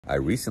I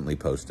recently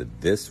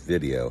posted this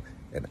video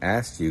and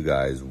asked you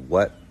guys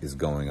what is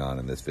going on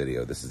in this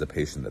video. This is a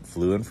patient that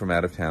flew in from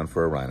out of town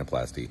for a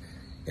rhinoplasty,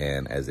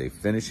 and as a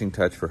finishing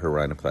touch for her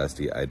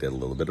rhinoplasty, I did a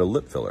little bit of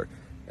lip filler.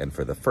 And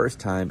for the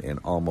first time in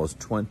almost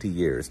 20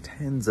 years,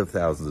 tens of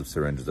thousands of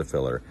syringes of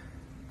filler,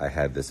 I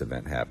had this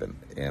event happen.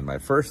 And my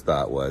first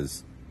thought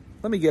was,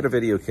 let me get a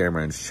video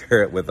camera and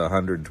share it with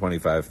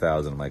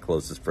 125,000 of my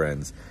closest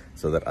friends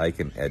so that I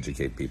can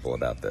educate people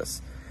about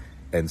this.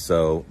 And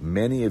so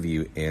many of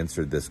you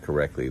answered this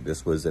correctly.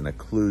 This was an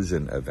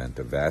occlusion event,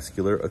 a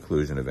vascular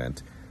occlusion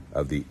event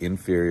of the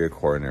inferior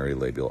coronary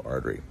labial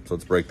artery. So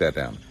let's break that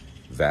down.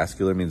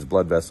 Vascular means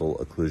blood vessel,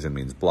 occlusion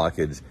means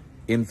blockage,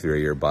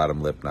 inferior,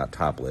 bottom lip, not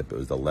top lip, it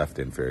was the left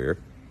inferior.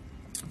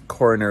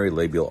 Coronary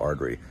labial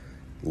artery.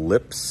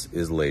 Lips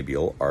is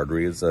labial,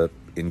 artery is a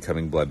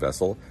incoming blood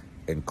vessel,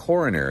 and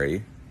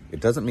coronary,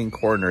 it doesn't mean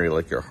coronary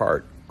like your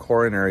heart.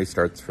 Coronary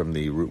starts from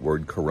the root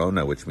word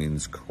corona, which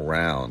means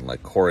crown,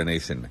 like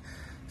coronation.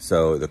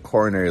 So the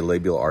coronary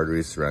labial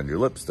arteries surround your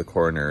lips. The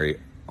coronary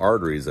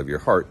arteries of your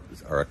heart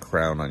are a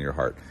crown on your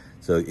heart.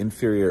 So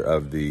inferior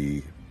of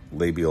the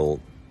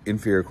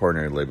inferior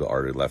coronary labial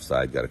artery, left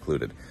side, got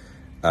occluded.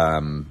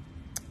 I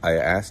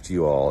asked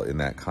you all in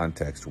that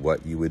context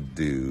what you would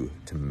do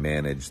to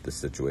manage the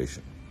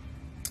situation.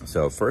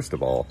 So first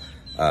of all,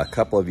 a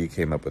couple of you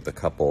came up with a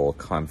couple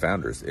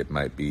confounders. It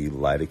might be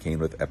lidocaine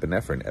with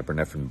epinephrine.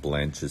 Epinephrine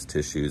blanches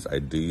tissues. I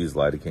do use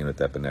lidocaine with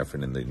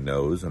epinephrine in the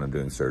nose when I'm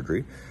doing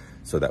surgery.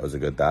 So that was a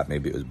good thought.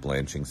 Maybe it was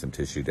blanching some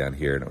tissue down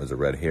here and it was a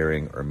red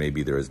herring, or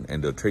maybe there was an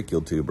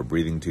endotracheal tube or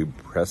breathing tube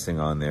pressing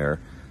on there,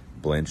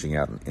 blanching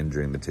out and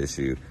injuring the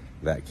tissue.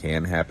 That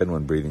can happen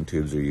when breathing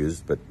tubes are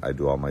used, but I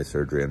do all my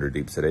surgery under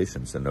deep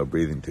sedation, so no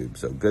breathing tube.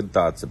 So good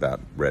thoughts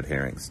about red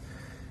herrings.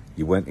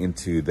 You went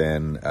into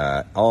then,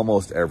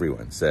 almost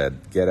everyone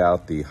said, get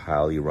out the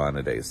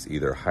hyaluronidase,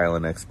 either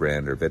Hylenex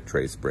brand or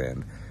Vitrace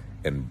brand,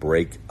 and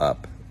break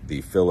up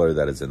the filler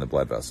that is in the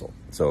blood vessel.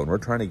 So when we're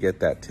trying to get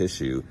that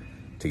tissue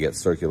to get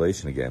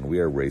circulation again, we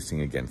are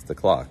racing against the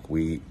clock.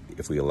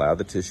 If we allow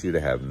the tissue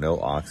to have no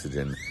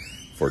oxygen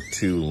for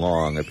too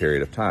long a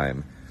period of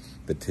time,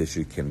 the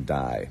tissue can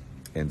die.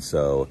 And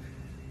so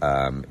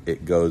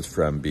it goes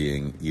from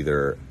being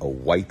either a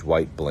white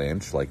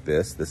blanch like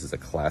this. This is a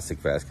classic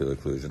vascular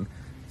occlusion.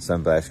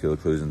 Some vascular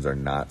occlusions are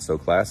not so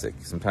classic.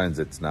 Sometimes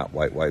it's not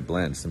white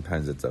blanch.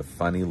 Sometimes it's a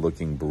funny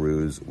looking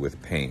bruise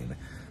with pain.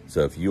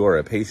 So if you are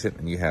a patient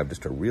and you have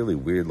just a really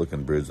weird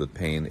looking bruise with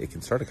pain, it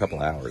can start a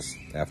couple hours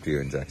after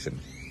your injection.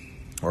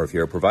 Or if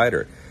you're a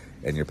provider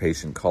and your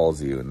patient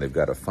calls you and they've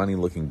got a funny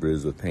looking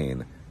bruise with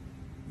pain,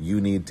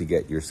 you need to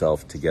get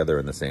yourself together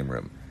in the same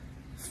room.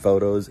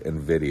 Photos and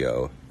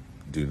video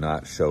do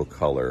not show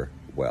color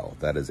well.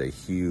 That is a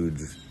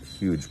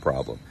huge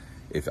problem.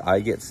 If I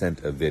get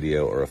sent a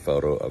video or a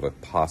photo of a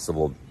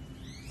possible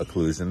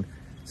occlusion,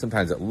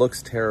 sometimes it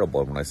looks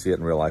terrible, and when I see it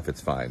in real life, it's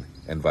fine,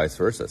 and vice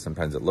versa.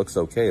 Sometimes it looks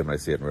okay, and when I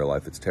see it in real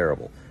life, it's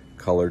terrible.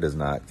 Color does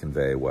not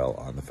convey well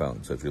on the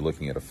phone. So if you're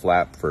looking at a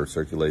flap for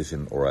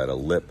circulation or at a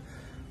lip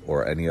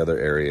or any other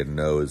area,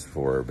 nose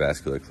for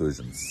vascular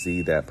occlusion,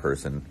 see that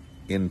person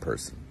in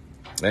person.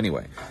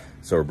 Anyway,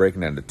 so we're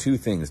breaking down to two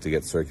things to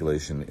get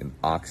circulation and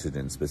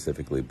oxygen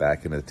specifically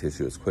back into the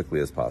tissue as quickly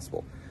as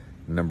possible.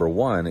 Number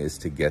one is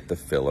to get the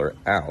filler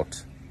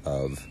out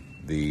of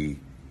the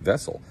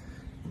vessel.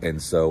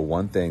 And so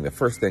the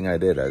first thing I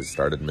did, I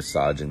started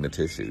massaging the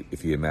tissue.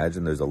 If you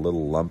imagine there's a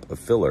little lump of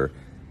filler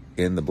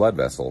in the blood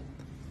vessel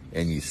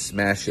and you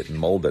smash it and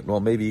mold it, well,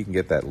 maybe you can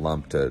get that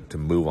lump to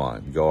move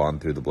on, go on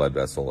through the blood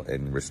vessel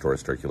and restore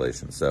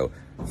circulation. So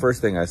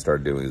first thing I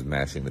started doing is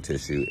mashing the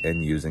tissue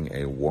and using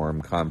a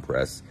warm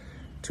compress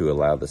to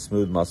allow the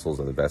smooth muscles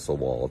of the vessel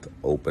wall to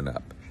open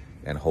up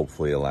and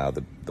hopefully allow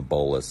the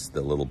bolus,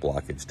 the little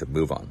blockage, to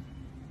move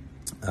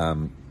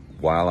on.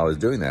 While I was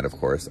doing that, of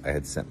course, I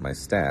had sent my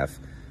staff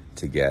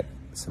to get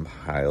some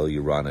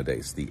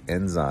hyaluronidase, the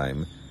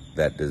enzyme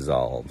that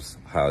dissolves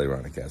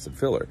hyaluronic acid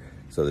filler.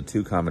 So the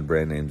two common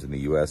brand names in the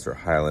US are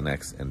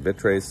Hylenex and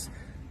Vitrace.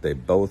 They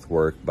both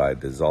work by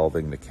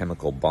dissolving the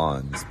chemical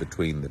bonds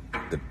between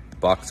the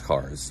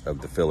boxcars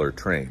of the filler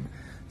train.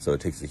 So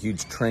it takes a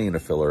huge train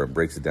of filler and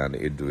breaks it down to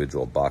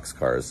individual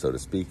boxcars, so to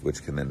speak,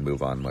 which can then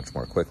move on much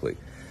more quickly.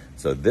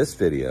 So this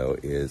video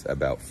is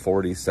about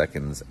 40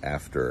 seconds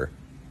after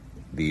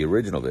the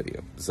original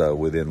video. So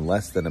within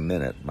less than a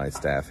minute, my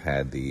staff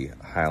had the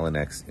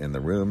Hylenex in the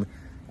room.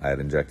 I had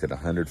injected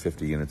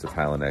 150 units of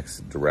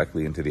Hylenex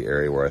directly into the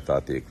area where I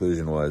thought the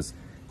occlusion was,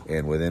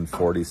 and within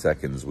 40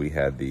 seconds, we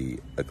had the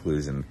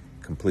occlusion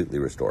completely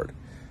restored.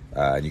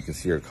 And you can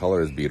see her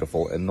color is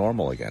beautiful and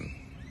normal again.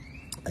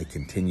 I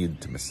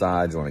continued to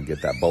massage, I want to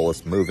get that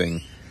bolus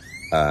moving,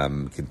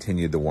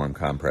 continued the warm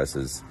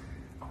compresses.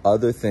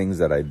 Other things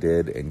that I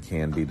did and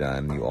can be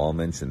done, you all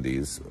mentioned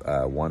these.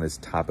 One is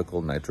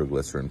topical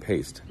nitroglycerin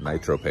paste,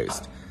 nitro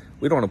paste.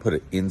 We don't want to put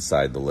it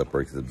inside the lip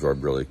where it can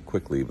absorb really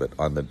quickly, but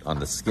on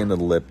the skin of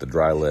the lip, the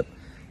dry lip,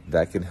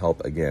 that can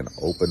help, again,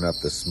 open up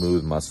the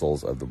smooth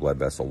muscles of the blood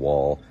vessel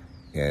wall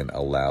and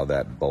allow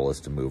that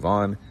bolus to move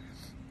on.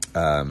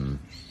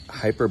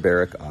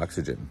 Hyperbaric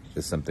oxygen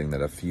is something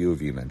that a few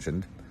of you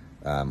mentioned.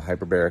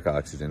 Hyperbaric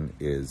oxygen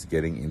is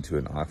getting into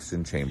an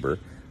oxygen chamber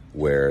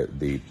where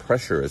the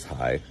pressure is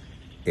high,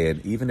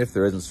 and even if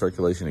there isn't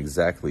circulation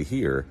exactly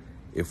here,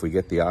 if we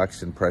get the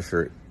oxygen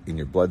pressure in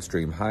your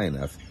bloodstream high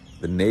enough,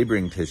 the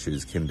neighboring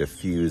tissues can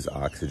diffuse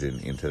oxygen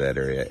into that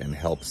area and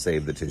help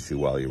save the tissue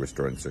while you're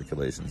restoring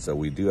circulation. So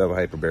we do have a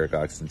hyperbaric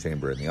oxygen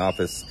chamber in the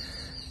office,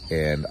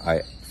 and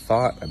I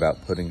thought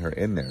about putting her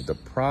in there. The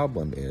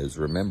problem is,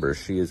 remember,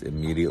 she is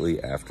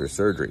immediately after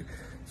surgery,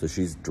 so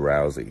she's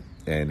drowsy.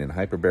 And in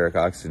hyperbaric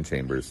oxygen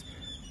chambers,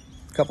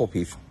 a couple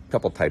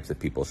types of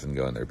people shouldn't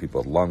go in there.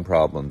 People with lung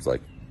problems,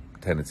 like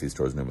tendencies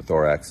towards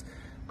pneumothorax,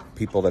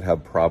 people that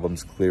have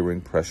problems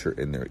clearing pressure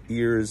in their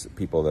ears,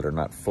 people that are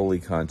not fully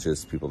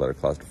conscious, people that are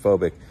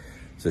claustrophobic.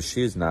 So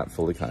she is not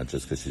fully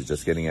conscious because she's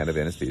just getting out of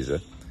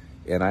anesthesia.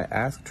 And I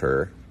asked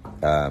her,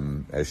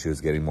 as she was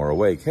getting more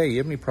awake, hey, you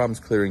have any problems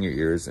clearing your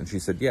ears? And she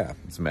said, yeah.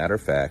 As a matter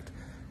of fact,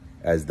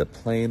 as the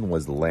plane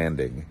was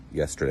landing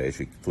yesterday,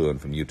 she flew in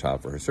from Utah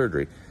for her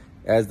surgery.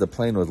 As the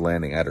plane was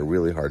landing, I had a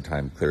really hard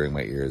time clearing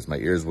my ears. My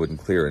ears wouldn't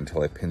clear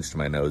until I pinched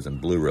my nose and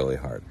blew really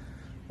hard.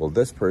 Well,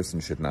 this person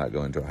should not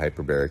go into a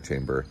hyperbaric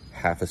chamber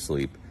half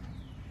asleep.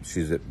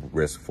 She's at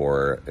risk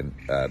for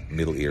a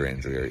middle ear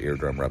injury or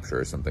eardrum rupture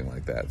or something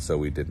like that. So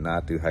we did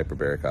not do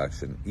hyperbaric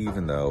oxygen,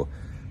 even though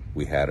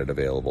we had it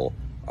available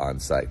on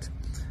site.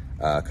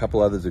 A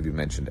couple others of you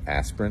mentioned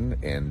aspirin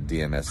and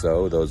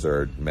Dmso. Those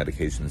are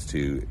medications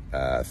to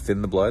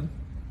thin the blood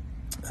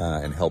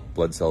and help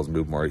blood cells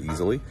move more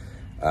easily.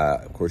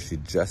 Of course, she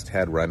just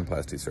had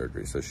rhinoplasty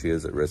surgery, so she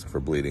is at risk for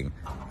bleeding.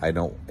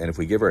 And if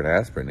we give her an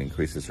aspirin, it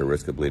increases her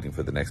risk of bleeding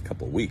for the next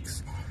couple of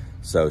weeks.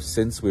 So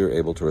since we were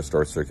able to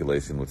restore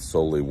circulation with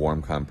solely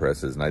warm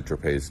compresses,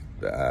 NitroPaste,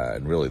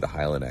 and really the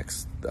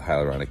Hylenex, the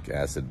hyaluronic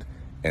acid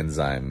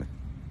enzyme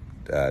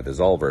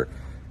dissolver,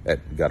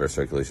 that got her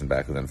circulation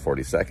back within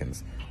 40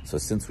 seconds. So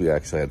since we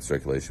actually had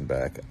circulation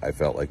back, I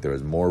felt like there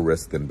was more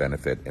risk than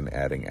benefit in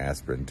adding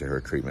aspirin to her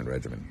treatment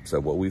regimen.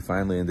 So what we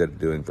finally ended up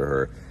doing for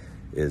her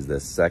is the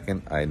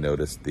second I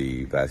noticed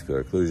the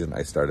vascular occlusion,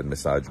 I started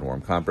massaging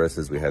warm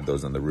compresses. We had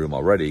those in the room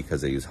already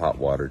because they use hot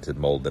water to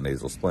mold the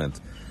nasal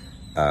splint.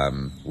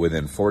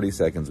 Within 40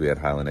 seconds, we had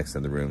Hylenex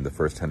in the room. The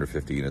first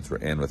 150 units were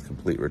in with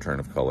complete return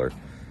of color.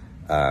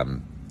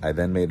 I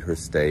then made her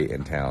stay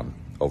in town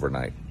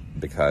overnight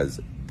because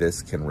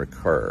this can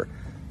recur.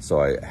 So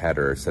I had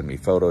her send me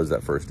photos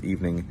that first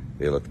evening.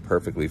 They looked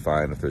perfectly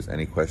fine. If there's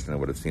any question, I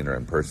would have seen her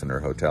in person or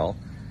hotel.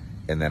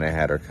 And then I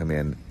had her come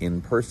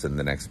in person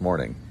the next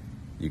morning.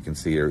 You can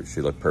see her,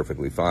 she looked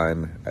perfectly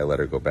fine. I let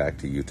her go back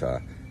to Utah.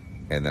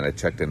 And then I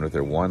checked in with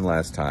her one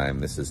last time.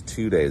 This is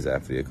 2 days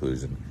after the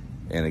occlusion.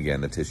 And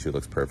again, the tissue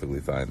looks perfectly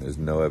fine. There's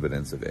no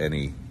evidence of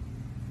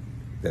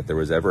that there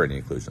was ever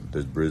any occlusion.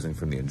 There's bruising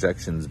from the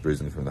injections,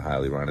 bruising from the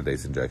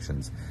hyaluronidase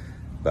injections,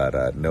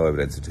 but no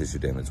evidence of tissue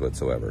damage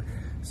whatsoever.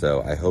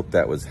 So I hope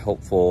that was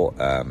helpful.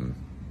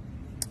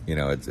 You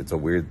know, it's a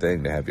weird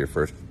thing to have your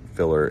first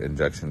filler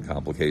injection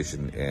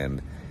complication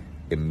and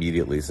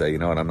immediately say, you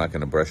know what, I'm not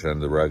going to brush it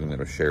under the rug, I'm going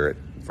to share it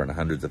in front of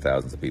hundreds of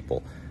thousands of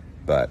people.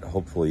 But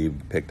hopefully you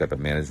picked up a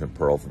management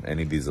pearl from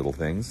any of these little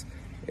things,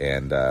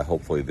 and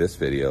hopefully this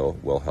video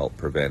will help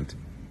prevent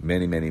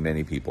many, many,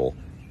 many people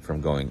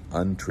from going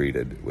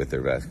untreated with their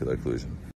vascular occlusion.